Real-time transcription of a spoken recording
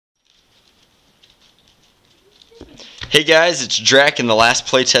Hey guys, it's Drac, and the last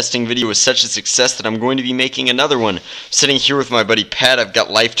playtesting video was such a success that I'm going to be making another one. I'm sitting here with my buddy Pat. I've got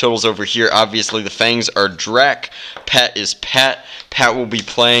life totals over here. Obviously the fangs are Drac. Pat is Pat. Pat will be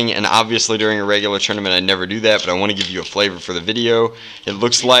playing, and obviously during a regular tournament I never do that, but I want to give you a flavor for the video. It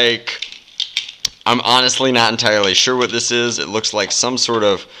looks like, I'm honestly not entirely sure what this is. It looks like some sort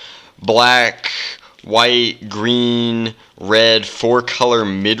of black, white, green, red, 4-color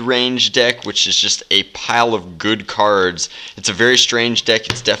mid-range deck, which is just a pile of good cards. It's a very strange deck.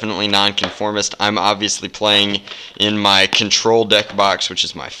 It's definitely non-conformist. I'm obviously playing in my control deck box, which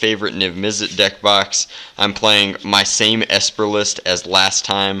is my favorite Niv Mizzet deck box. I'm playing my same Esper list as last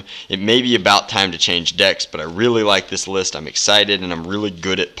time. It may be about time to change decks, but I really like this list. I'm excited, and I'm really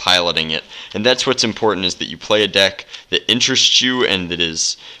good at piloting it. And that's what's important, is that you play a deck that interests you and that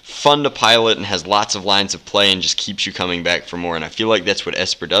is fun to pilot and has lots of lines of play and just keeps you coming back for more, and I feel like that's what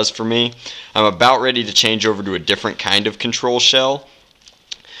Esper does for me. I'm about ready to change over to a different kind of control shell,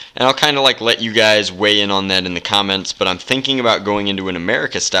 and I'll kind of like let you guys weigh in on that in the comments, but I'm thinking about going into an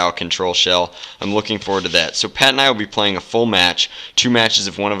America style control shell. I'm looking forward to that. So Pat and I will be playing a full match, 2 matches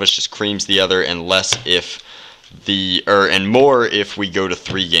if one of us just creams the other, and less if and more if we go to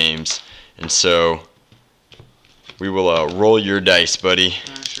 3 games. And so we will roll your dice, buddy.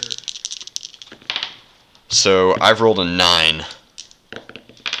 Sure. So I've rolled a 9,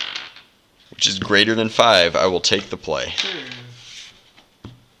 which is greater than 5. I will take the play. Sure.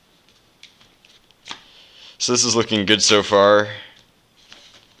 So this is looking good so far.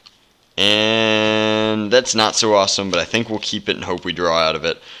 And that's not so awesome, but I think we'll keep it and hope we draw out of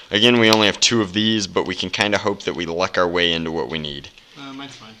it. Again, we only have 2 of these, but we can kind of hope that we luck our way into what we need.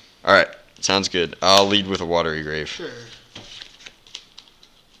 Mine's fine. Alright, sounds good. I'll lead with a Watery Grave. Sure.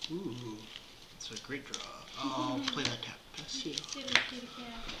 Ooh, that's a great draw. I'll play that tap. Pass you.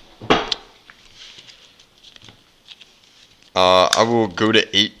 I will go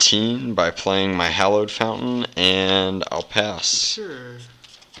to 18 by playing my Hallowed Fountain, and I'll pass. Sure.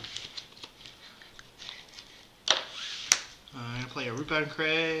 I'm going to play a Rootbound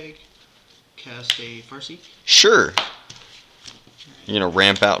Crag, cast a Farseek. Sure. You're going to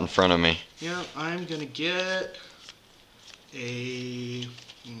ramp out in front of me. Yeah, I'm going to get a...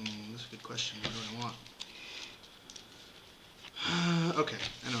 that's a good question. What do I want? Okay,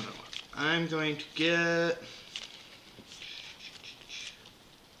 I know what I want. I'm going to get...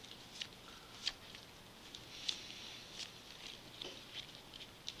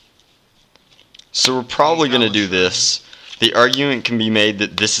 So we're probably going to do this. The argument can be made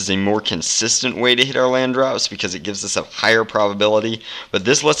that this is a more consistent way to hit our land drops because it gives us a higher probability, but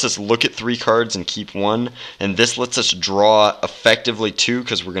this lets us look at 3 cards and keep 1, and this lets us draw effectively 2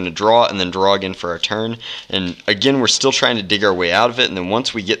 because we're going to draw and then draw again for our turn. And again, we're still trying to dig our way out of it, and then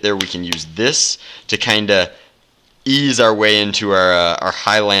once we get there, we can use this to kind of ease our way into our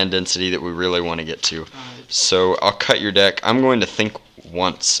high land density that we really want to get to. So I'll cut your deck. I'm going to think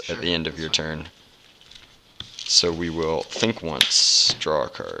once at the end of your turn. So we will think once, draw a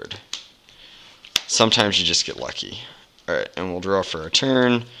card. Sometimes you just get lucky. Alright, and we'll draw for our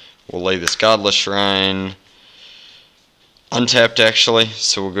turn. We'll lay this Godless Shrine. Untapped, actually,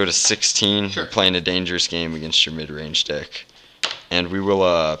 so we'll go to 16. Sure. We're playing a dangerous game against your mid-range deck. And we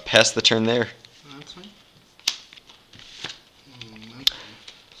will pass the turn there. That's fine.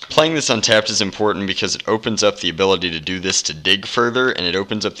 Playing this untapped is important because it opens up the ability to do this to dig further, and it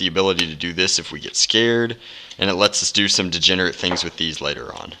opens up the ability to do this if we get scared, and it lets us do some degenerate things with these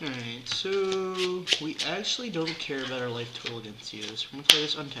later on. Alright, so we actually don't care about our life total against you, so we're going to play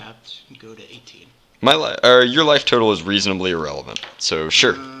this untapped and go to 18. Your life total is reasonably irrelevant, so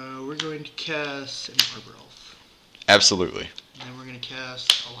sure. We're going to cast an Arbor Elf. Absolutely. And then we're going to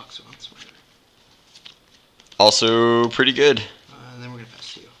cast a Loxodon Smiter. Also pretty good. And then we're going to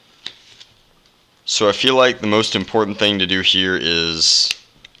pass to you. So I feel like the most important thing to do here is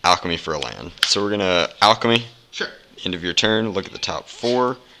alchemy for a land. So we're going to alchemy. Sure. End of your turn. Look at the top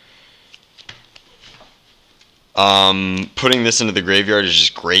 4. Putting this into the graveyard is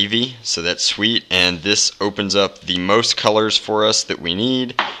just gravy, so that's sweet. And this opens up the most colors for us that we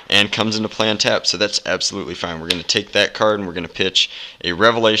need and comes into play on tap, so that's absolutely fine. We're going to take that card and we're going to pitch a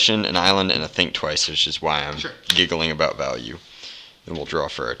Revelation, an Island, and a Think Twice, which is why I'm giggling about value. Then we'll draw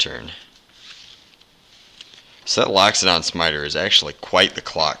for our turn. So that Loxodon Smiter is actually quite the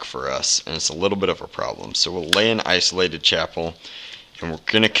clock for us, and it's a little bit of a problem. So we'll lay an Isolated Chapel, and we're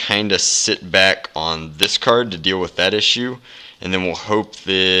going to kind of sit back on this card to deal with that issue, and then we'll hope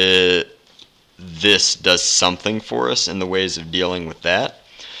that this does something for us in the ways of dealing with that.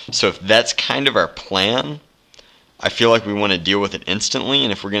 So if that's kind of our plan, I feel like we want to deal with it instantly,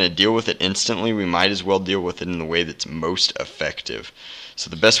 and if we're going to deal with it instantly, we might as well deal with it in the way that's most effective. So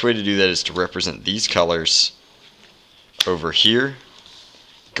the best way to do that is to represent these colors over here.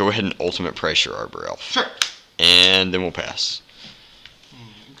 Go ahead and ultimate price your Arbor Elf. Sure. And then we'll pass.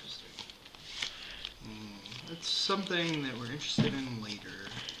 Interesting. That's something that we're interested in later.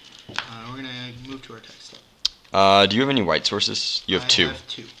 We're going to move to our text step. Do you have any white sources? You have two. I have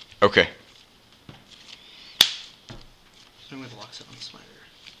two. Okay. So I'm going to lock it on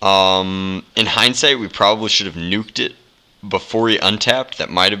Smiter. In hindsight, we probably should have nuked it before he untapped. That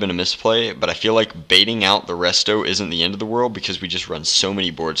might have been a misplay, but I feel like baiting out the resto isn't the end of the world because we just run so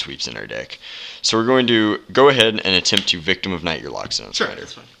many board sweeps in our deck. So we're going to go ahead and attempt to Victim of Night your Lockstone. Sure,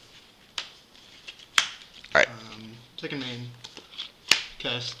 that's fine. Alright. Second main,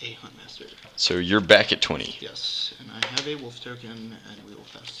 cast a Huntmaster. So you're back at 20. Yes, and I have a wolf token, and we will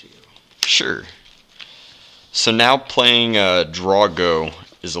pass to you. Sure. So now playing Draw Go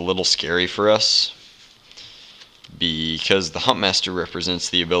is a little scary for us, because the Huntmaster represents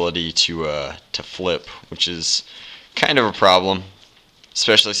the ability to flip, which is kind of a problem,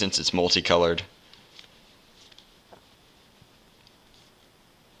 especially since it's multicolored.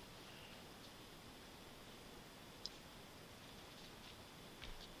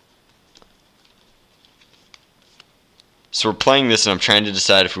 So we're playing this, and I'm trying to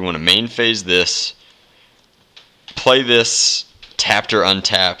decide if we want to main phase this, play this tapped or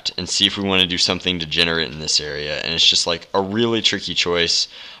untapped, and see if we want to do something degenerate in this area. And it's just like a really tricky choice.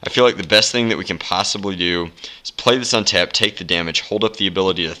 I feel like the best thing that we can possibly do is play this untapped, take the damage, hold up the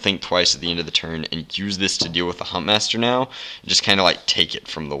ability to think twice at the end of the turn, and use this to deal with the Huntmaster now, and just kind of like take it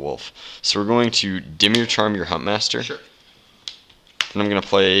from the wolf. So we're going to Dimir Charm your Huntmaster. Sure. And I'm going to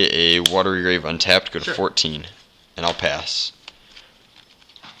play a Watery Grave untapped, go to Sure. 14, and I'll pass.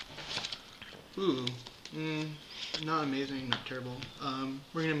 Ooh. Not amazing, not terrible.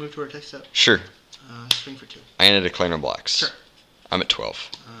 We're going to move to our text step. Sure. Swing for 2. I'm going to declare no blocks. Sure. I'm at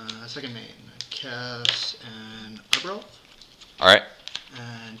 12. Second main, cast an Arbor Elf. Alright.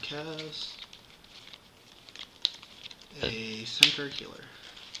 And cast a Centaur Healer.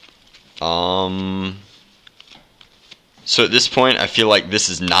 So at this point, I feel like this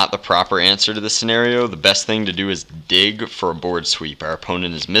is not the proper answer to this scenario. The best thing to do is dig for a board sweep. Our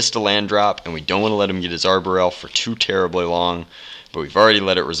opponent has missed a land drop, and we don't want to let him get his Arbor Elf for too terribly long, but we've already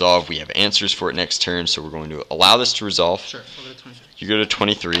let it resolve. We have answers for it next turn, so we're going to allow this to resolve. Sure, I'll go to 23. You go to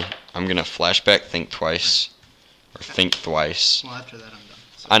 23. I'm going to flashback think twice, or think thrice. Well, after that, I'm done.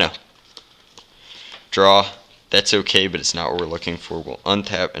 So. I know. Draw. That's okay, but it's not what we're looking for. We'll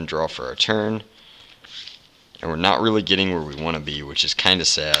untap and draw for our turn. And we're not really getting where we want to be, which is kind of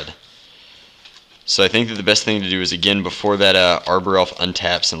sad. So I think that the best thing to do is, again, before that Arbor Elf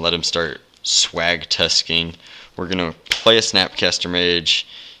untaps and let him start swag tusking, we're going to play a Snapcaster Mage,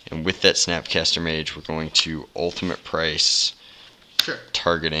 and with that Snapcaster Mage, we're going to ultimate price, Sure.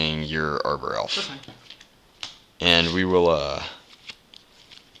 targeting your Arbor Elf. That's fine. And we will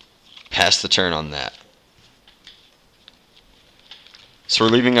pass the turn on that. So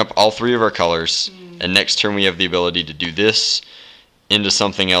we're leaving up all 3 of our colors, and next turn we have the ability to do this into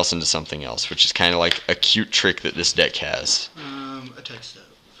something else, which is kind of like a cute trick that this deck has. A text step.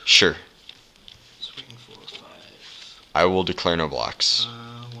 Sure. Swing 4, 5. I will declare no blocks.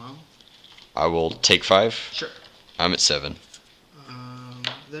 Well. I will take 5. Sure. I'm at 7.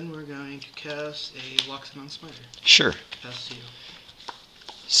 Then we're going to cast a Loxodon on Smiter. Sure. Pass to you.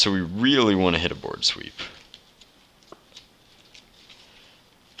 So we really want to hit a board sweep.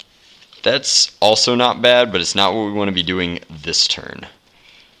 That's also not bad, but it's not what we want to be doing this turn.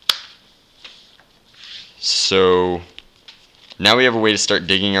 So now we have a way to start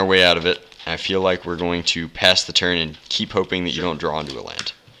digging our way out of it. I feel like we're going to pass the turn and keep hoping that you don't draw into a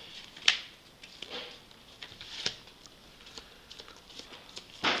land.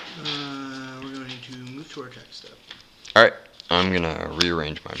 We're going to move to our text step. Alright, I'm going to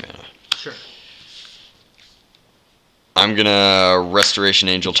rearrange my mana. Sure. I'm going to Restoration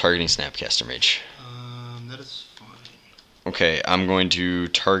Angel targeting Snapcaster Mage. That is fine. Okay, I'm going to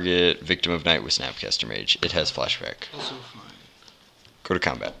target Victim of Night with Snapcaster Mage. It has flashback. Also fine. Go to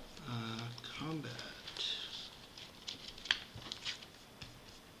combat. Combat.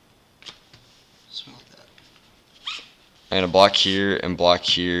 Smell that. I'm going to block here and block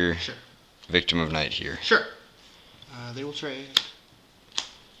here. Sure. Victim of Night here. Sure. They will trade.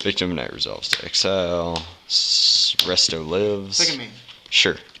 Victim of Night resolves to exile. Resto lives. Second main.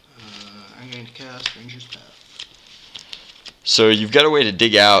 Sure. I'm going to cast Ranger's Path. So you've got a way to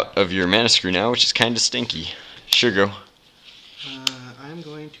dig out of your mana screw now, which is kind of stinky. Sure, go. I'm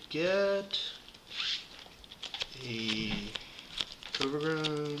going to get a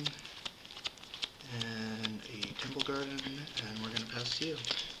Overgrown, and a Temple Garden, and we're going to pass to you.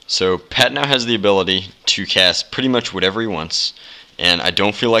 So Pat now has the ability to cast pretty much whatever he wants, and I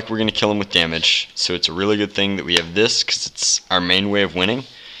don't feel like we're going to kill him with damage, so it's a really good thing that we have this, because it's our main way of winning,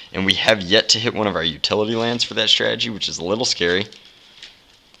 and we have yet to hit one of our utility lands for that strategy, which is a little scary.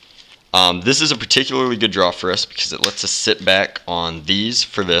 This is a particularly good draw for us, because it lets us sit back on these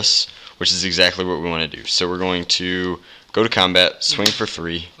for this, which is exactly what we want to do. So we're going to go to combat, swing for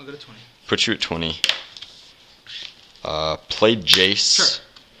 3. I'll go to 20. Put you at 20. Play Jace. Sure.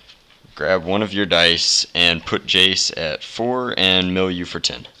 Grab one of your dice and put Jace at 4 and mill you for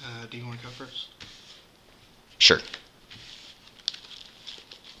 10. Do you want to go first? Sure.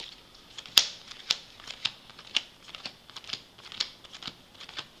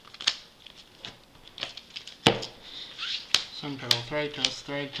 Sun Petal,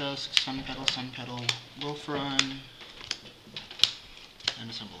 Thragtusk, Sun Petal, Wolf Run, and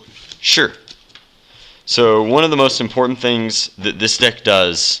Assemble. Sure. So one of the most important things that this deck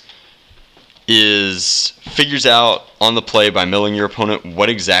does is figures out on the play by milling your opponent what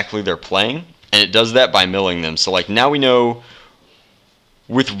exactly they're playing, and it does that by milling them. So like now we know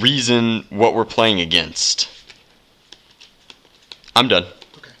with reason what we're playing against. I'm done.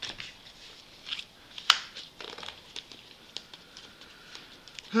 Okay.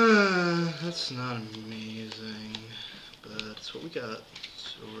 That's not amazing, but it's what we got,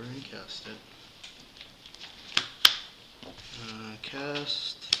 so we're going to cast it.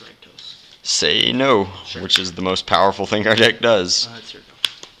 Cast Thragtusk. Say no, Sure. which is the most powerful thing our deck does. It's your go.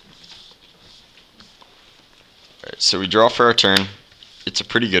 Alright, so we draw for our turn. It's a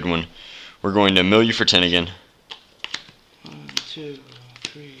pretty good one. We're going to mill you for 10 again. 1, 2,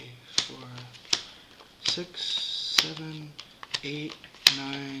 3, 4, 6, 7, 8,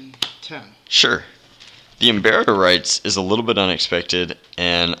 9, 10. Sure. The Embarrassed Rights is a little bit unexpected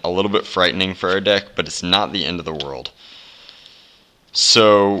and a little bit frightening for our deck, but it's not the end of the world.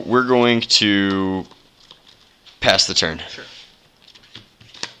 So we're going to pass the turn. Sure.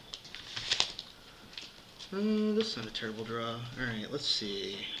 This is not a terrible draw. Alright, let's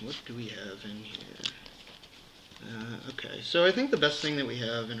see. What do we have in here? Okay, so I think the best thing that we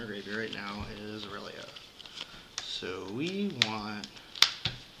have in our graveyard right now is Aurelia. So we want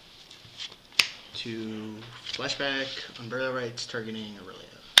to flashback Umbrella Rights targeting Aurelia.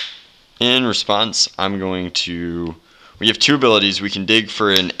 In response, I'm going to... We have two abilities. We can dig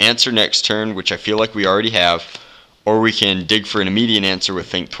for an answer next turn, which I feel like we already have, or we can dig for an immediate answer with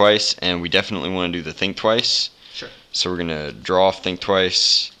Think Twice, and we definitely want to do the Think Twice. Sure. So we're going to draw off Think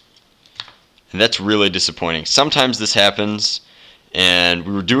Twice, and that's really disappointing. Sometimes this happens, and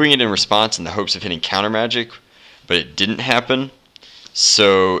we were doing it in response in the hopes of hitting counter magic, but it didn't happen.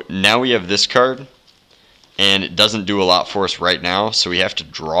 So now we have this card, and it doesn't do a lot for us right now, so we have to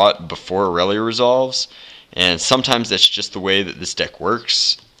draw it before Aurelia resolves. And sometimes that's just the way that this deck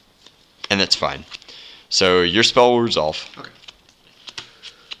works, and that's fine. So your spell will resolve. Okay.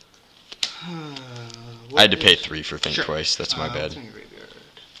 I had to pay 3 for Think Sure. Twice. That's my bad. What's in your graveyard?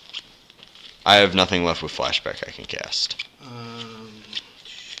 I have nothing left with Flashback I can cast.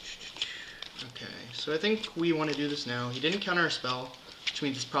 Okay, so I think we want to do this now. He didn't counter a spell, which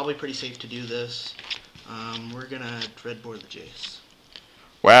means it's probably pretty safe to do this. We're going to Dreadboard the Jace.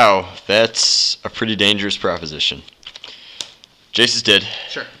 Wow, that's a pretty dangerous proposition. Jace is dead.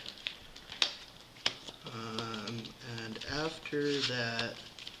 Sure. And after that,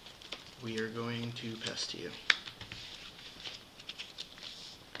 we are going to pass to you.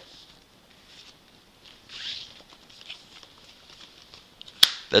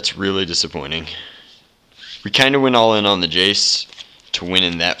 That's really disappointing. We kind of went all in on the Jace to win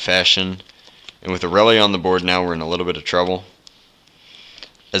in that fashion, and with Aurelia on the board now, we're in a little bit of trouble.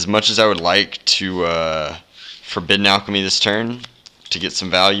 As much as I would like to Forbidden Alchemy this turn to get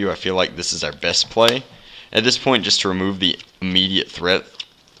some value, I feel like this is our best play. At this point, just to remove the immediate threat.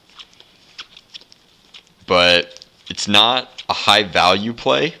 But it's not a high value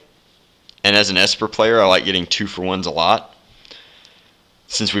play. And as an Esper player, I like getting 2-for-1s a lot.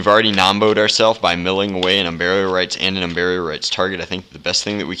 Since we've already nomboed ourselves by milling away an Unburial Rights and an Unburial Rights target, I think the best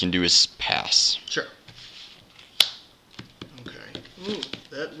thing that we can do is pass. Sure. Okay. Ooh,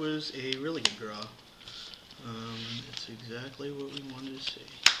 that was a really good draw. It's exactly what we wanted to see.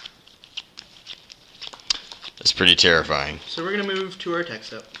 That's pretty terrifying. So we're going to move to our attack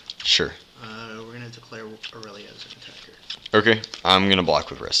step. Sure. We're going to declare Aurelia as an attacker. Okay, I'm going to block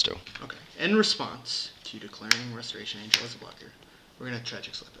with Resto. Okay. In response to declaring Restoration Angel as a blocker, we're going to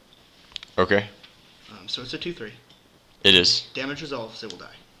Tragic Slip it. Okay. So it's a 2/3. It is. Damage resolves, it will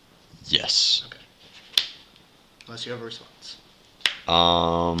die. Yes. Okay. unless you have a response.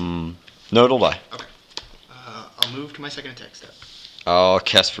 No, it'll die. Okay. I'll move to my second attack step. I'll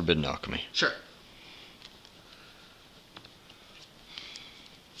cast Forbidden Alchemy. Sure.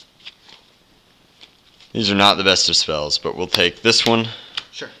 These are not the best of spells, but we'll take this one.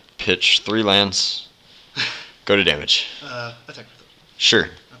 Sure. Pitch 3 lands. Go to damage. Attack with 3. Sure.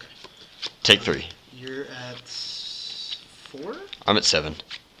 Okay. Take 3. You're at 4? I'm at 7.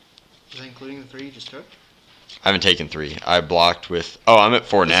 Is that including the 3 you just took? I haven't taken 3. I blocked with... Oh, I'm at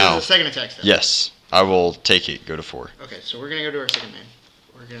 4 now. This is the second attack step. Yes. I will take it. Go to 4. Okay, so we're going to go to our second main.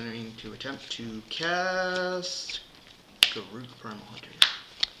 We're going to attempt to cast Garuk Primal Hunter.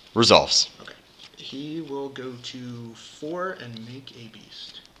 Resolves. Okay. He will go to 4 and make a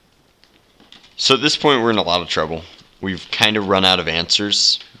beast. So at this point, we're in a lot of trouble. We've kind of run out of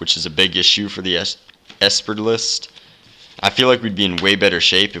answers, which is a big issue for the Esper list. I feel like we'd be in way better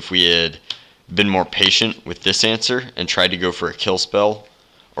shape if we had been more patient with this answer and tried to go for a kill spell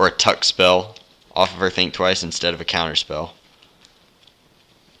or a tuck spell off of our Think Twice instead of a counter spell.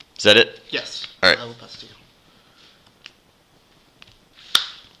 Is that it? Yes. All right. I will pass to you.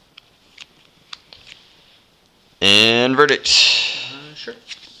 And verdict. Sure.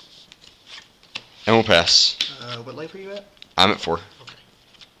 And we'll pass. What life are you at? I'm at 4.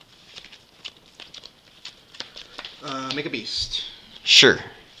 Okay. Make a beast. Sure.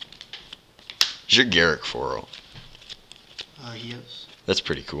 Is your Garrick 4-0? He is. That's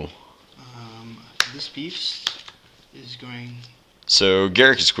pretty cool. This beast is going... So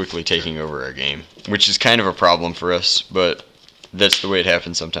Garrick is quickly taking over our game, which is kind of a problem for us, but that's the way it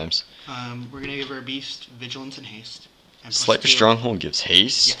happens sometimes. We're going to give our beast Vigilance and Haste. And Slight Stronghold gives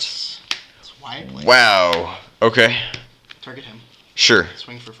haste? Yes. That's why I play. Wow. Okay. Target him. Sure.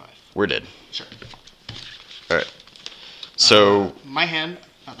 Swing for 5. We're dead. Sure. Alright. So... my hand,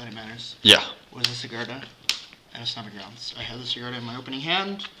 not that it matters, yeah. was a Sigarda and a Stomping Grounds. I had the Sigarda in my opening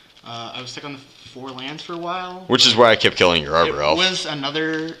hand. I was stuck on the 4 lands for a while. Which is why I kept killing your Arbor Elf. It was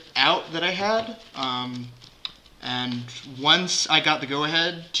another out that I had. And once I got the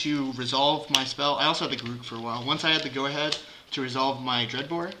go-ahead to resolve my spell, I also had the Garuk for a while. Once I had the go-ahead to resolve my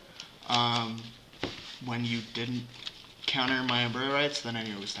Dreadbore, when you didn't counter my Umbrella Rights, then I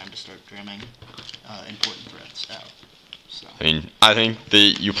knew it was time to start dramming important threats out. So. I mean, I think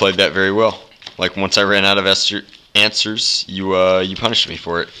that you played that very well. Like, once I ran out of answers, you punished me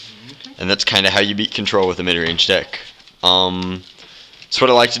for it. Okay. And that's kind of how you beat control with a mid-range deck. So what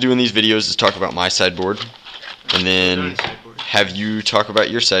I like to do in these videos is talk about my sideboard, and then have you talk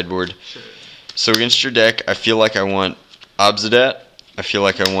about your sideboard. Sure. So against your deck, I feel like I want Obsidat. I feel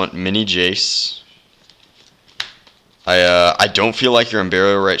like I want Mini Jace. I don't feel like your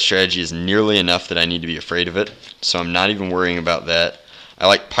Unburial Right strategy is nearly enough that I need to be afraid of it, so I'm not even worrying about that. I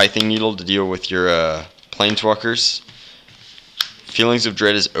like Pithing Needle to deal with your Planeswalkers. Feelings of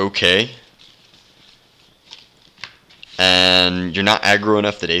Dread is okay. And you're not aggro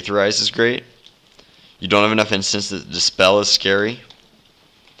enough that Aetherize is great. You don't have enough instants that Dispel is scary.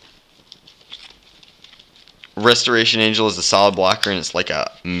 Restoration Angel is a solid blocker, and it's like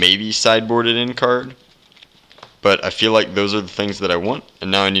a maybe sideboarded in card. But I feel like those are the things that I want, and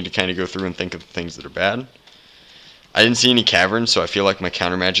now I need to kind of go through and think of the things that are bad. I didn't see any Caverns, so I feel like my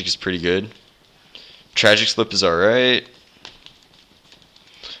counter magic is pretty good. Tragic Slip is alright.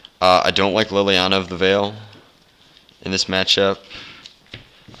 I don't like Liliana of the Veil in this matchup.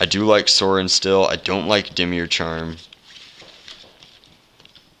 I do like Sorin still. I don't like Dimir Charm.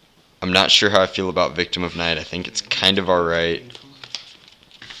 I'm not sure how I feel about Victim of Night. I think it's kind of alright.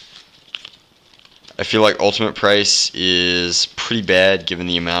 I feel like Ultimate Price is pretty bad given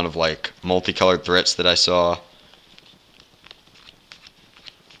the amount of like multicolored threats that I saw.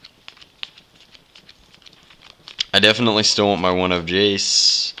 I definitely still want my 1 of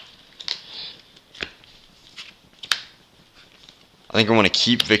Jace. I think I want to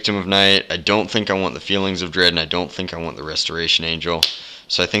keep Victim of Night. I don't think I want the Feelings of Dread, and I don't think I want the Restoration Angel.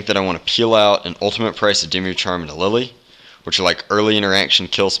 So I think that I want to peel out an Ultimate Price of Dimir Charm and a Lily, which are like early interaction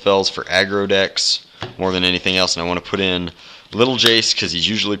kill spells for aggro decks more than anything else. And I want to put in Little Jace because he's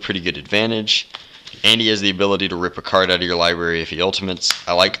usually pretty good advantage, and he has the ability to rip a card out of your library if he ultimates.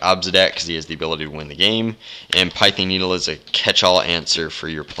 I like Obsidat because he has the ability to win the game, and Pithing Needle is a catch-all answer for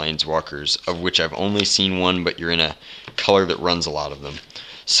your Planeswalkers, of which I've only seen one, but you're in a color that runs a lot of them.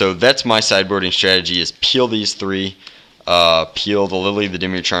 So that's my sideboarding strategy, is peel these 3, peel the Lily, the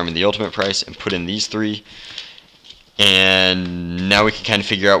Dimir Charm, and the Ultimate Price, and put in these 3. And now we can kind of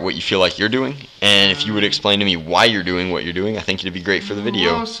figure out what you feel like you're doing. And if you would explain to me why you're doing what you're doing, I think it'd be great for the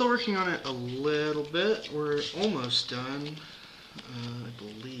video. Well, I'm still working on it a little bit. We're almost done, I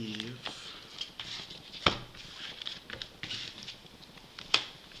believe.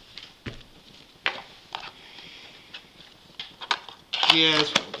 Yeah,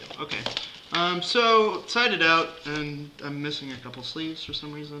 that's what we'll do. Okay. So, sided out, and I'm missing a couple sleeves for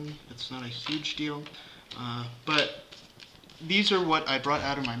some reason. It's not a huge deal. But these are what I brought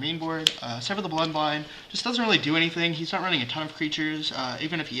out of my main board. Sever the Bloodline just doesn't really do anything. He's not running a ton of creatures.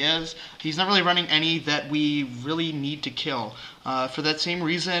 Even if he is, he's not really running any that we really need to kill. For that same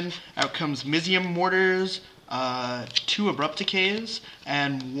reason, out comes Mizium Mortars, 2 Abrupt Decays,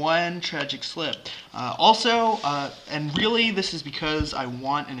 and 1 Tragic Slip. And really this is because I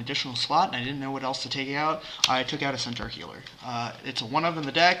want an additional slot and I didn't know what else to take out, I took out a Centaur Healer. It's a 1-of in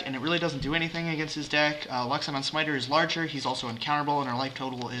the deck and it really doesn't do anything against his deck. Luxon Smiter is larger, he's also uncounterable, and our life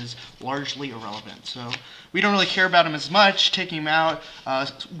total is largely irrelevant. So we don't really care about him as much. Taking him out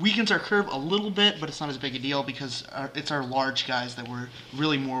weakens our curve a little bit, but it's not as big a deal because it's our large guys that we're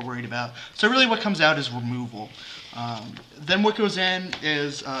really more worried about. So really what comes out is removal. Then what goes in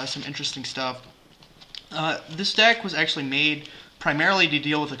is some interesting stuff. This deck was actually made primarily to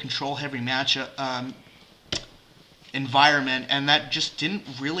deal with a control-heavy matchup environment, and that just didn't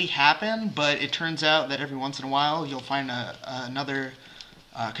really happen, but it turns out that every once in a while you'll find another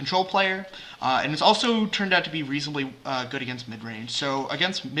control player, and it's also turned out to be reasonably good against mid-range. So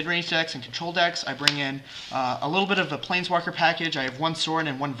against mid-range decks and control decks, I bring in a little bit of a Planeswalker package. I have 1 Sorin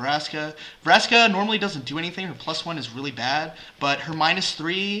and 1 Vraska. Vraska normally doesn't do anything. Her +1 is really bad, but her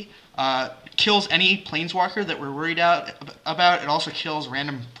 -3 kills any Planeswalker that we're worried about. It also kills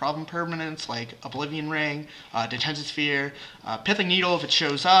random problem permanents like Oblivion Ring, Detention Sphere, Pithing Needle if it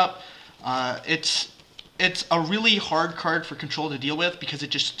shows up. It's a really hard card for control to deal with because it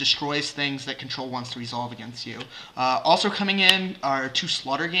just destroys things that control wants to resolve against you. Also coming in are 2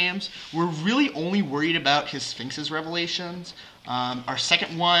 Slaughter Games. We're really only worried about his Sphinx's Revelations. Our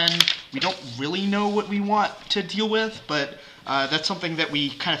second one, we don't really know what we want to deal with, but that's something that we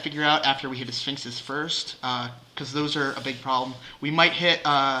kind of figure out after we hit his Sphinx's first, because those are a big problem. We might hit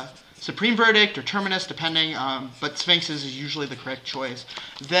Supreme Verdict or Terminus, depending, but Sphinx's is usually the correct choice.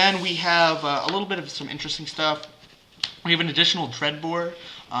 Then we have a little bit of some interesting stuff. We have an additional Dreadbore,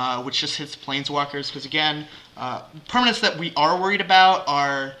 which just hits Planeswalkers, because again, permanents that we are worried about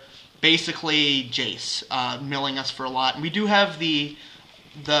are basically Jace, milling us for a lot. And we do have the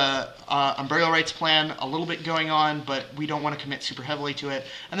Burial Rites plan a little bit going on, but we don't want to commit super heavily to it.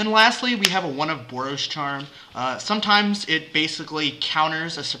 And then lastly, we have a 1 of Boros Charm. Sometimes it basically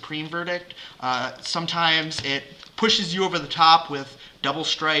counters a Supreme Verdict. Sometimes it pushes you over the top with double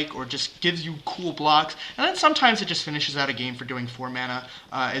strike or just gives you cool blocks. And then sometimes it just finishes out a game for doing 4 mana.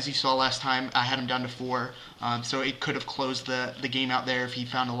 As you saw last time, I had him down to 4. So it could have closed the game out there if he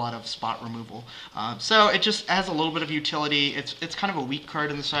found a lot of spot removal. So it just has a little bit of utility. It's kind of a weak card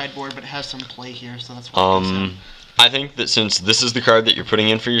in the sideboard, but it has some play here, so that's what it goes in. I think that since this is the card that you're putting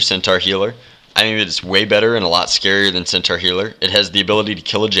in for your Centaur Healer, I think that it's way better and a lot scarier than Centaur Healer. It has the ability to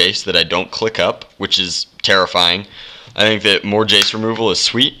kill a Jace that I don't click up, which is terrifying. I think that more Jace removal is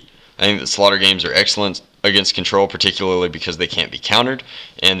sweet. I think that Slaughter Games are excellent against control, particularly because they can't be countered,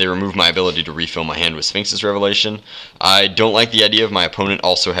 and they remove my ability to refill my hand with Sphinx's Revelation. I don't like the idea of my opponent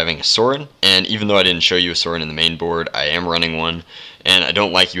also having a Sorin, and even though I didn't show you a Sorin in the main board, I am running one, and I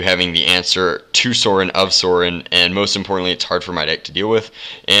don't like you having the answer to Sorin of Sorin, and most importantly, it's hard for my deck to deal with.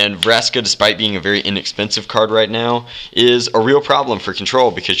 And Vraska, despite being a very inexpensive card right now, is a real problem for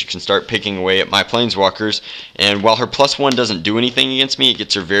control because you can start picking away at my Planeswalkers, and while her +1 doesn't do anything against me, it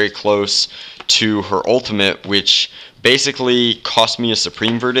gets her very close to her ultimate, which basically costs me a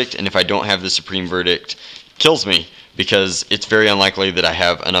Supreme Verdict, and if I don't have the Supreme Verdict, kills me, because it's very unlikely that I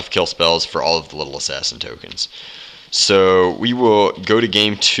have enough kill spells for all of the little assassin tokens. So we will go to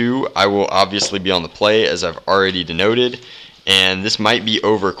game 2. I will obviously be on the play, as I've already denoted, and this might be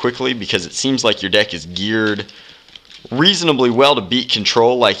over quickly because it seems like your deck is geared reasonably well to beat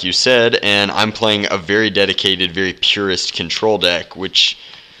control, like you said, and I'm playing a very dedicated, very purist control deck, which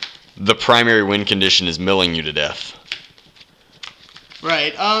the primary win condition is milling you to death.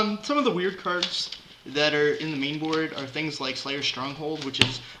 Right. Some of the weird cards that are in the main board are things like Slayer's Stronghold, which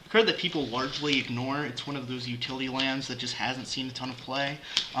is a card that people largely ignore. It's one of those utility lands that just hasn't seen a ton of play.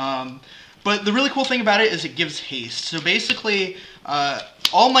 But the really cool thing about it is it gives haste. So basically,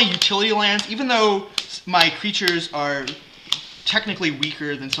 all my utility lands, even though my creatures are technically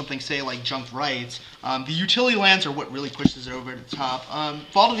weaker than something, say, like Junk Rights, the utility lands are what really pushes it over the top.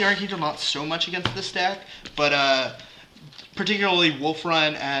 Vault of the Archangel, not so much against this deck, but particularly Wolf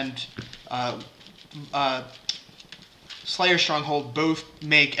Run and Slayer's Stronghold both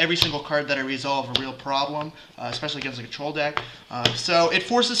make every single card that I resolve a real problem, especially against a control deck. So it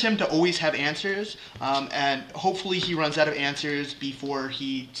forces him to always have answers, and hopefully he runs out of answers before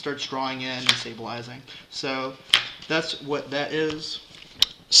he starts drawing in and stabilizing. So that's what that is.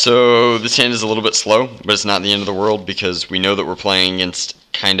 So this hand is a little bit slow, but it's not the end of the world because we know that we're playing against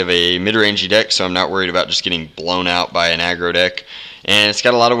kind of a mid-rangey deck, so I'm not worried about just getting blown out by an aggro deck. And it's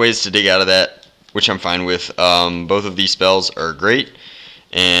got a lot of ways to dig out of that, which I'm fine with. Both of these spells are great,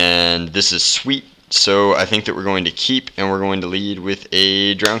 and this is sweet. So I think that we're going to keep, and we're going to lead with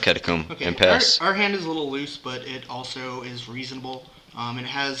a Drown Catacomb and pass. Our hand is a little loose, but it also is reasonable. It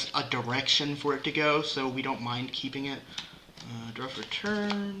has a direction for it to go, so we don't mind keeping it. Draw for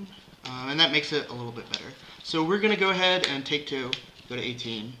turn, and that makes it a little bit better. So we're going to go ahead and take 2, go to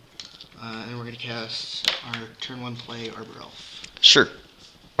 18, and we're going to cast our turn 1 play Arbor Elf. Sure.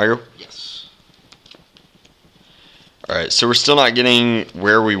 Michael? Yes. Alright, so we're still not getting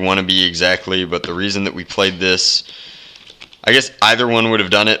where we want to be exactly, but the reason that we played this, I guess either one would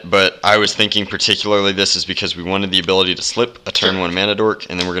have done it, but I was thinking particularly this is because we wanted the ability to slip a turn 1 mana dork,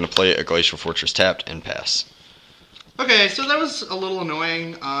 and then we're going to play a Glacial Fortress tapped and pass. Okay, so that was a little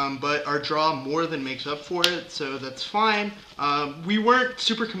annoying, but our draw more than makes up for it, so that's fine. We weren't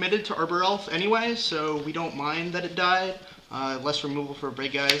super committed to Arbor Elf anyway, so we don't mind that it died. Less removal for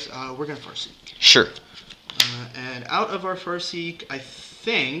Break Guys. We're going to Farseek. Sure. And out of our Farseek, I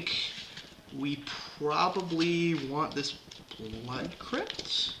think we probably want this Blood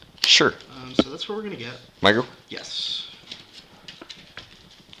Crypt. Sure. So that's what we're going to get. Michael? Yes.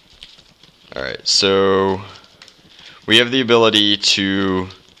 Alright, so we have the ability to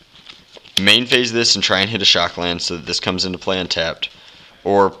main phase this and try and hit a shock land so that this comes into play untapped,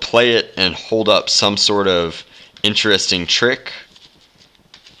 or play it and hold up some sort of interesting trick.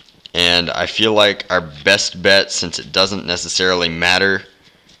 And I feel like our best bet, since it doesn't necessarily matter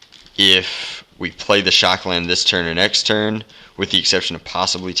if we play the shock land this turn or next turn, with the exception of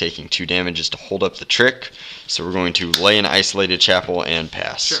possibly taking 2 damage, is to hold up the trick. So we're going to lay an Isolated Chapel and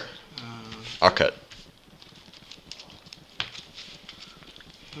pass. Sure. I'll cut.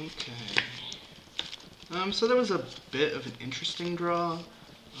 Okay. So that was a bit of an interesting draw.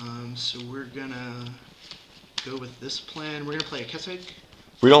 So we're gonna go with this plan. We're gonna play a Kessig.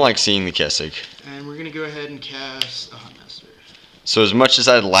 We don't like seeing the Kessig. And we're gonna go ahead and cast a Huntmaster. So as much as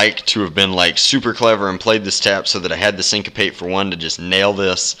I'd like to have been like super clever and played this tap so that I had the Syncopate for 1 to just nail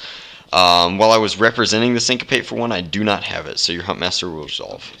this, while I was representing the Syncopate for 1, I do not have it. So your Huntmaster will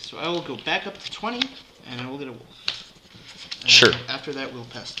resolve. Okay, so I will go back up to 20, and I will get a wolf. And sure. After that, we'll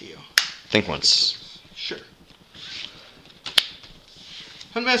pass to you. Think once. Sure.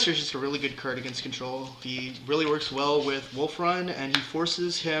 Huntmaster is just a really good card against control. He really works well with Wolf Run, and he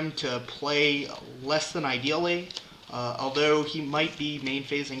forces him to play less than ideally. Although he might be main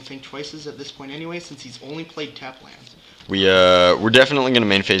phasing Think Twices at this point anyway, since he's only played tap lands. We're definitely going to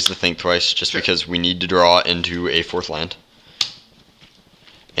main phase the Think Twice, just sure. because we need to draw into a 4th land.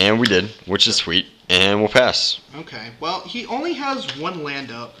 And we did, which is sweet, and we'll pass. Okay, well, he only has 1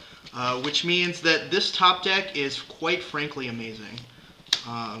 land up, which means that this top deck is quite frankly amazing.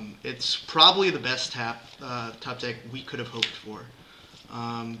 It's probably the best top deck we could have hoped for.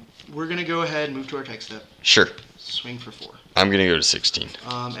 We're going to go ahead and move to our tech step. Sure. Swing for 4. I'm going to go to 16.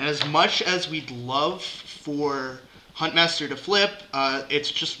 As much as we'd love for Huntmaster to flip,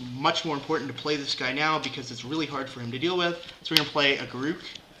 it's just much more important to play this guy now because it's really hard for him to deal with. So we're going to play a Garruk.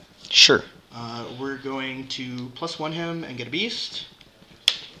 Sure. We're going to +1 him and get a beast.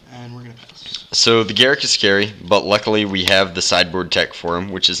 And we're going to pass. So the Garruk is scary, but luckily we have the sideboard tech for him,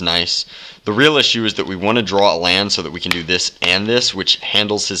 which is nice. The real issue is that we want to draw a land so that we can do this and this, which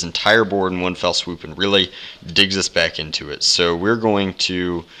handles his entire board in one fell swoop and really digs us back into it. So we're going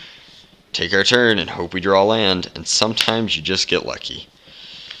to take our turn and hope we draw land, and sometimes you just get lucky.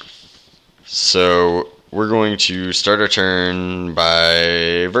 So we're going to start our turn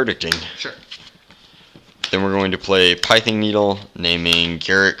by verdicting. Sure. Then we're going to play Pithing Needle, naming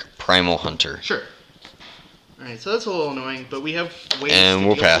Garruk Primal Hunter. Sure. Alright, so that's a little annoying, but we have ways and to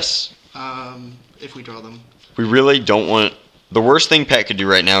we'll deal pass. With, if we draw them. We really don't want... The worst thing Pat could do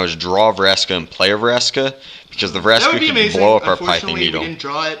right now is draw a Vraska and play a Vraska, because the Vraska could blow up our Pithing Needle. We didn't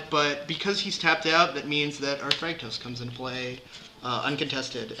draw it, but because he's tapped out, that means that our Thragtusk comes into play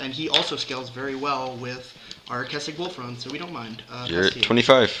uncontested, and he also scales very well with our Kessig Wolf Run, so we don't mind. You're at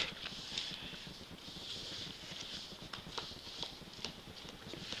 25.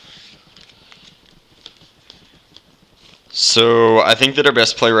 So I think that our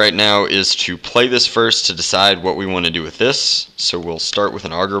best play right now is to play this first to decide what we want to do with this. So we'll start with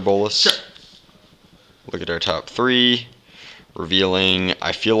an Augur Bolus. Sure. Look at our top 3. Revealing,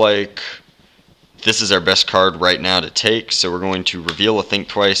 I feel like this is our best card right now to take, so we're going to reveal a Think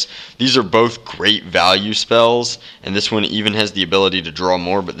Twice. These are both great value spells, and this one even has the ability to draw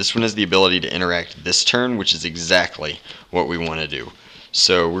more, but this one has the ability to interact this turn, which is exactly what we want to do.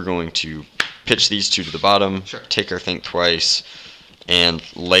 So we're going to pitch these two to the bottom, Sure. take our Think Twice, and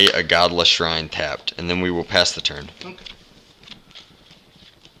lay a Godless Shrine tapped, and then we will pass the turn. Okay.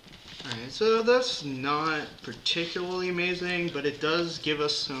 Alright, so that's not particularly amazing, but it does give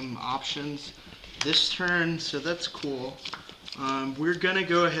us some options this turn, so that's cool. We're going to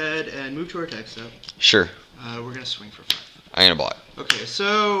go ahead and move to our attack step. Sure. We're going to swing for 5. I'm going to block. Okay,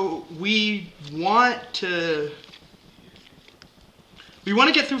 so we want to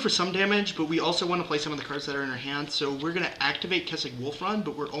get through for some damage, but we also want to play some of the cards that are in our hand, so we're going to activate Kessig Wolf Run,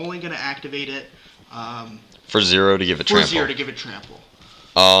 but we're only going to activate it for 0 to give it trample. For 0 to give it trample.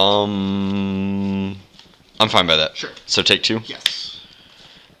 I'm fine by that. Sure. So take 2? Yes.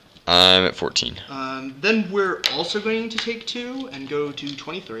 I'm at 14. Then we're also going to take 2 and go to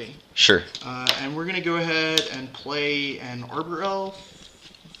 23. Sure. And we're going to go ahead and play an Arbor Elf.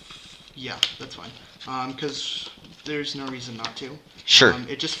 Yeah, that's fine. Because there's no reason not to. Sure.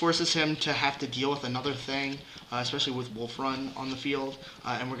 It just forces him to have to deal with another thing, especially with Wolf Run on the field.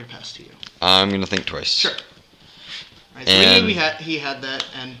 And we're going to pass to you. I'm going to Think Twice. Sure. Right, so we knew he had that,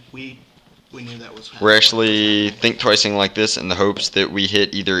 and we knew that was happening. We're actually Think Twicing like this in the hopes that we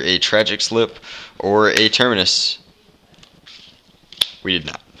hit either a Tragic Slip or a Terminus. We did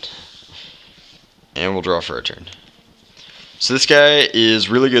not. And we'll draw for our turn. So this guy is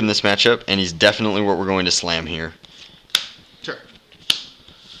really good in this matchup, and he's definitely what we're going to slam here. Sure.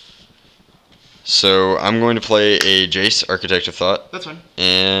 So I'm going to play a Jace, Architect of Thought. That's fine.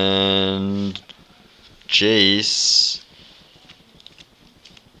 And Jace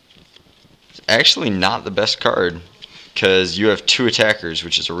is actually not the best card, because you have 2 attackers,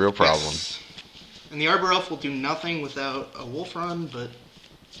 which is a real problem. Yes. And the Arbor Elf will do nothing without a Wolf Run, but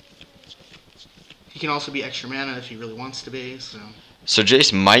he can also be extra mana if he really wants to be. So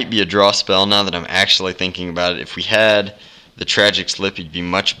Jace might be a draw spell now that I'm actually thinking about it. If we had the Tragic Slip, he'd be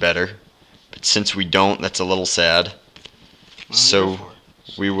much better. But since we don't, that's a little sad. Well, so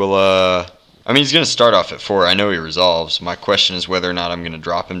we will, I mean, he's going to start off at 4. I know he resolves. My question is whether or not I'm going to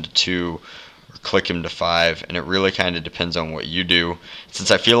drop him to 2 or click him to 5. And it really kind of depends on what you do. Since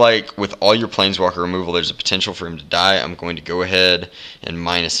I feel like with all your Planeswalker removal, there's a potential for him to die, I'm going to go ahead and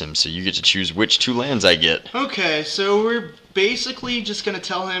minus him. So you get to choose which 2 lands I get. Okay, so we're basically just going to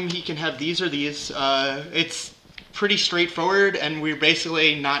tell him he can have these or these. It's pretty straightforward, and we're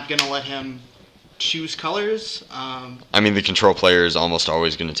basically not going to let him choose colors. I mean, the control player is almost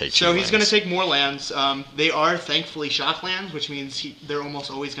always going to take 2 So lands. he's going to take more lands. They are thankfully shock lands, which means they're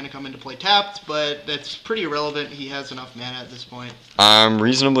almost always going to come into play tapped, but that's pretty irrelevant. He has enough mana at this point. I'm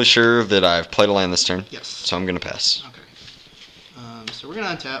reasonably sure that I've played a land this turn. Yes. So I'm going to pass. Okay. So we're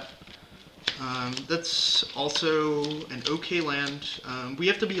going to untap. That's also an okay land. We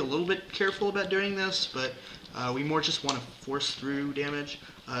have to be a little bit careful about doing this, but we more just want to force through damage.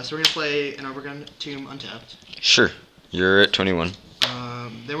 So we're going to play an Overgrown Tomb untapped. Sure. You're at 21.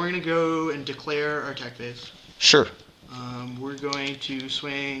 Then we're going to go and declare our attack phase. Sure. We're going to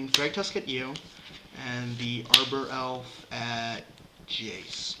swing Thragtusk at you, and the Arbor Elf at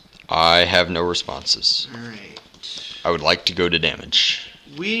Jace. I have no responses. Alright. I would like to go to damage.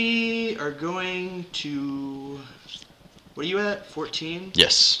 We are going to... What are you at? 14?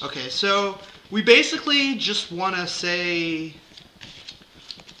 Yes. Okay, so we basically just want to say...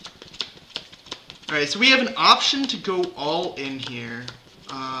 Alright, so we have an option to go all in here.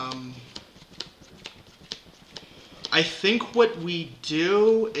 I think what we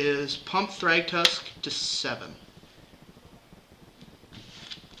do is pump Thragtusk to 7.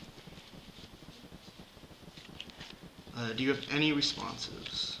 Do you have any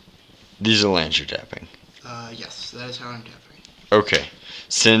responses? These are lands you're tapping. Yes, that is how I'm tapping. Okay.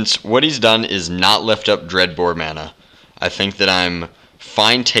 Since what he's done is not left up Dreadbore mana, I think that I'm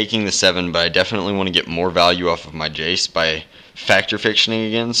fine taking the 7, but I definitely want to get more value off of my Jace by factor fictioning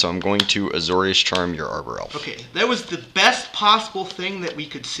again, so I'm going to Azorius Charm your Arbor Elf. Okay, that was the best possible thing that we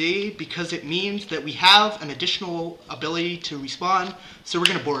could see, because it means that we have an additional ability to respawn, so we're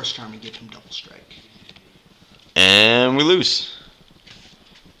going to Boros Charm and give him double strike. And we lose.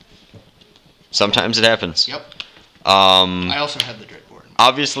 Sometimes it happens. Yep. I also had the Dreadboard.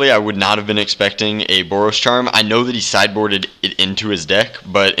 Obviously, I would not have been expecting a Boros Charm. I know that he sideboarded it into his deck,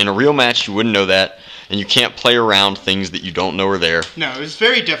 but in a real match, you wouldn't know that, and you can't play around things that you don't know are there. No, it was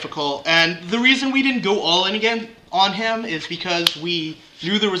very difficult, and the reason we didn't go all in again on him is because we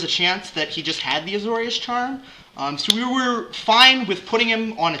knew there was a chance that he just had the Azorius Charm. So we were fine with putting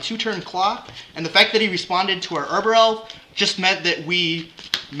him on a 2-turn clock, and the fact that he responded to our Arbor Elf just meant that we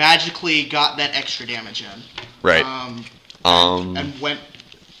magically got that extra damage in. Right. And went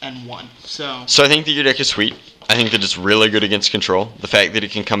and won. So I think that your deck is sweet. I think that it's really good against control. The fact that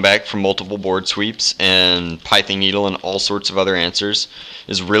it can come back from multiple board sweeps and Pithing Needle and all sorts of other answers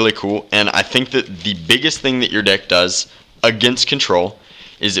is really cool. And I think that the biggest thing that your deck does against control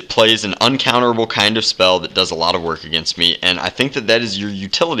is it plays an uncounterable kind of spell that does a lot of work against me. And I think that that is your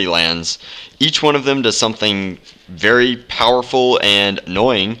utility lands. Each one of them does something very powerful and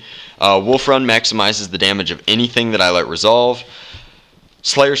annoying. Wolf Run maximizes the damage of anything that I let resolve.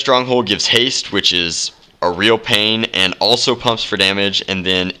 Slayer Stronghold gives haste, which is a real pain, and also pumps for damage. And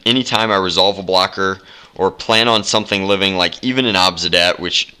then anytime I resolve a blocker or plan on something living, like even an Obsidat,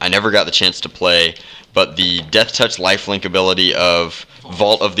 which I never got the chance to play, but the Death Touch lifelink ability of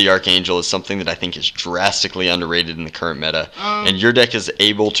Vault of the Archangel is something that I think is drastically underrated in the current meta. And your deck is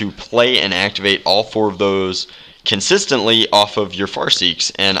able to play and activate all 4 of those consistently off of your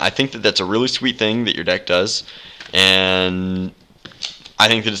Farseeks, and I think that that's a really sweet thing that your deck does, and I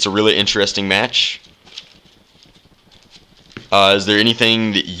think that it's a really interesting match. Is there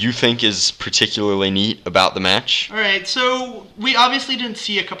anything that you think is particularly neat about the match? Alright, so we obviously didn't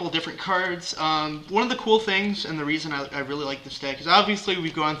see a couple of different cards. One of the cool things, and the reason I really like this deck, is obviously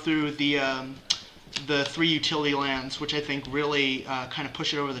we've gone through the 3 utility lands, which I think really kind of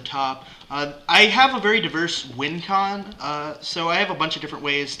push it over the top. I have a very diverse win con, so I have a bunch of different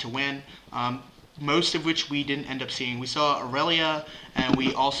ways to win, most of which we didn't end up seeing. We saw Aurelia, and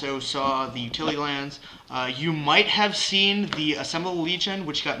we also saw the utility lands. You might have seen the Assemble the Legion,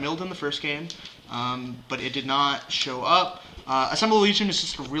 which got milled in the first game, but it did not show up. Assemble the Legion is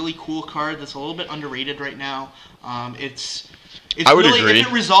just a really cool card that's a little bit underrated right now. I would agree. If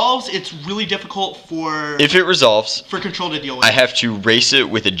it resolves, it's really difficult for control to deal with. I have to race it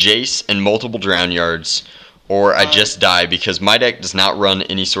with a Jace and multiple Drown Yards, or I just die, because my deck does not run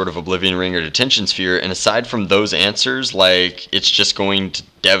any sort of Oblivion Ring or Detention Sphere, and aside from those answers, like, it's just going to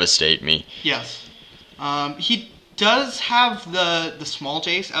devastate me. Yes. He does have the small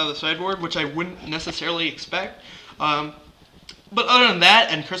Jace out of the sideboard, which I wouldn't necessarily expect. But other than that,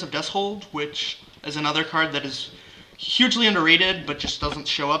 and Curse of Deathhold, which is another card that is hugely underrated, but just doesn't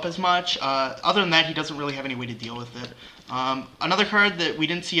show up as much. Other than that, he doesn't really have any way to deal with it. Another card that we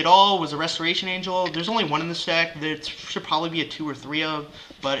didn't see at all was a Restoration Angel. There's only one in this deck. There should probably be a 2 or 3 of,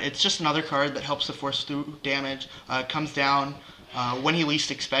 but it's just another card that helps to force through damage. Comes down when he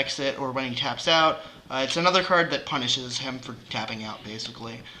least expects it or when he taps out. It's another card that punishes him for tapping out,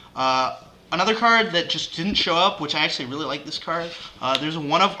 basically. Another card that just didn't show up, which I actually really like this card, there's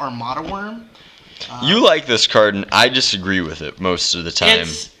one of Armada Worm. You like this card, and I disagree with it most of the time.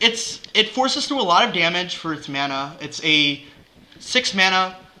 It forces through a lot of damage for its mana. It's a 6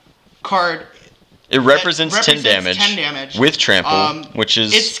 mana card. It represents 10 damage with Trample, which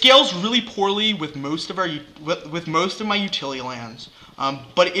is... It scales really poorly with most of my utility lands,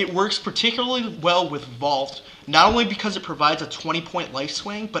 but it works particularly well with Vault, not only because it provides a 20-point life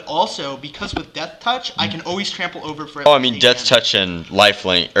swing, but also because with Death Touch, I can always trample over for... Oh, I mean, Death Touch and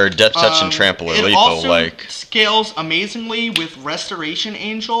Lifelink, or Death Touch and Trample are lethal. It also scales amazingly with Restoration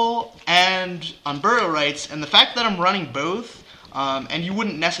Angel and Unburial Rites, and the fact that I'm running both, and you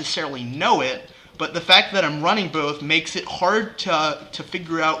wouldn't necessarily know it, but the fact that I'm running both makes it hard to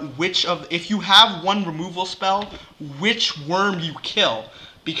figure out which of... If you have one removal spell, which worm you kill.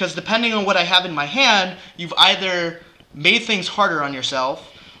 Because depending on what I have in my hand, you've either made things harder on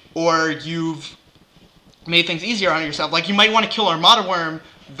yourself, or you've made things easier on yourself. Like, you might want to kill Armada Worm,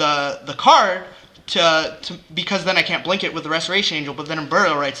 the card, because then I can't blink it with the Restoration Angel, but then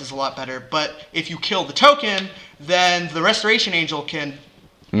Unburial Rites is a lot better. But if you kill the token, then the Restoration Angel can...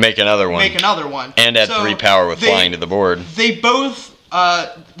 Make another one. And add 3 power with flying to the board. They both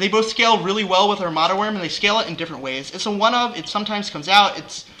scale really well with Armada Worm, and they scale it in different ways. It's a one-of. It sometimes comes out.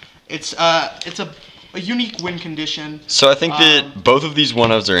 It's a unique win condition. So I think that both of these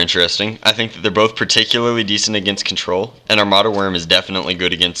one-ofs are interesting. I think that they're both particularly decent against control, and Armada Worm is definitely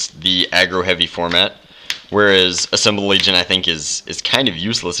good against the aggro-heavy format, whereas Assemble Legion, I think, is kind of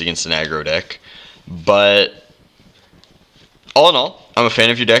useless against an aggro deck. But all in all, I'm a fan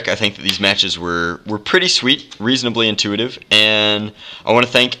of your deck. I think that these matches were pretty sweet, reasonably intuitive, and I want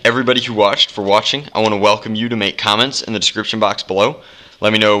to thank everybody who watched for watching. I want to welcome you to make comments in the description box below.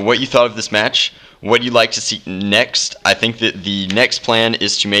 Let me know what you thought of this match, what you'd like to see next. I think that the next plan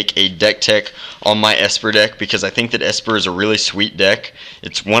is to make a deck tech on my Esper deck, because I think that Esper is a really sweet deck.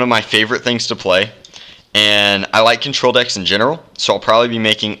 It's one of my favorite things to play, And I like control decks in general, so I'll probably be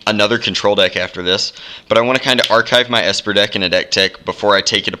making another control deck after this. But I want to kind of archive my Esper deck in a deck tech before I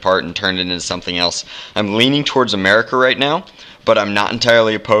take it apart and turn it into something else. I'm leaning towards America right now, but I'm not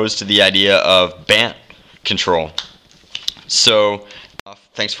entirely opposed to the idea of Bant control. So,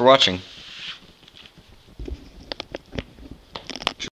 thanks for watching.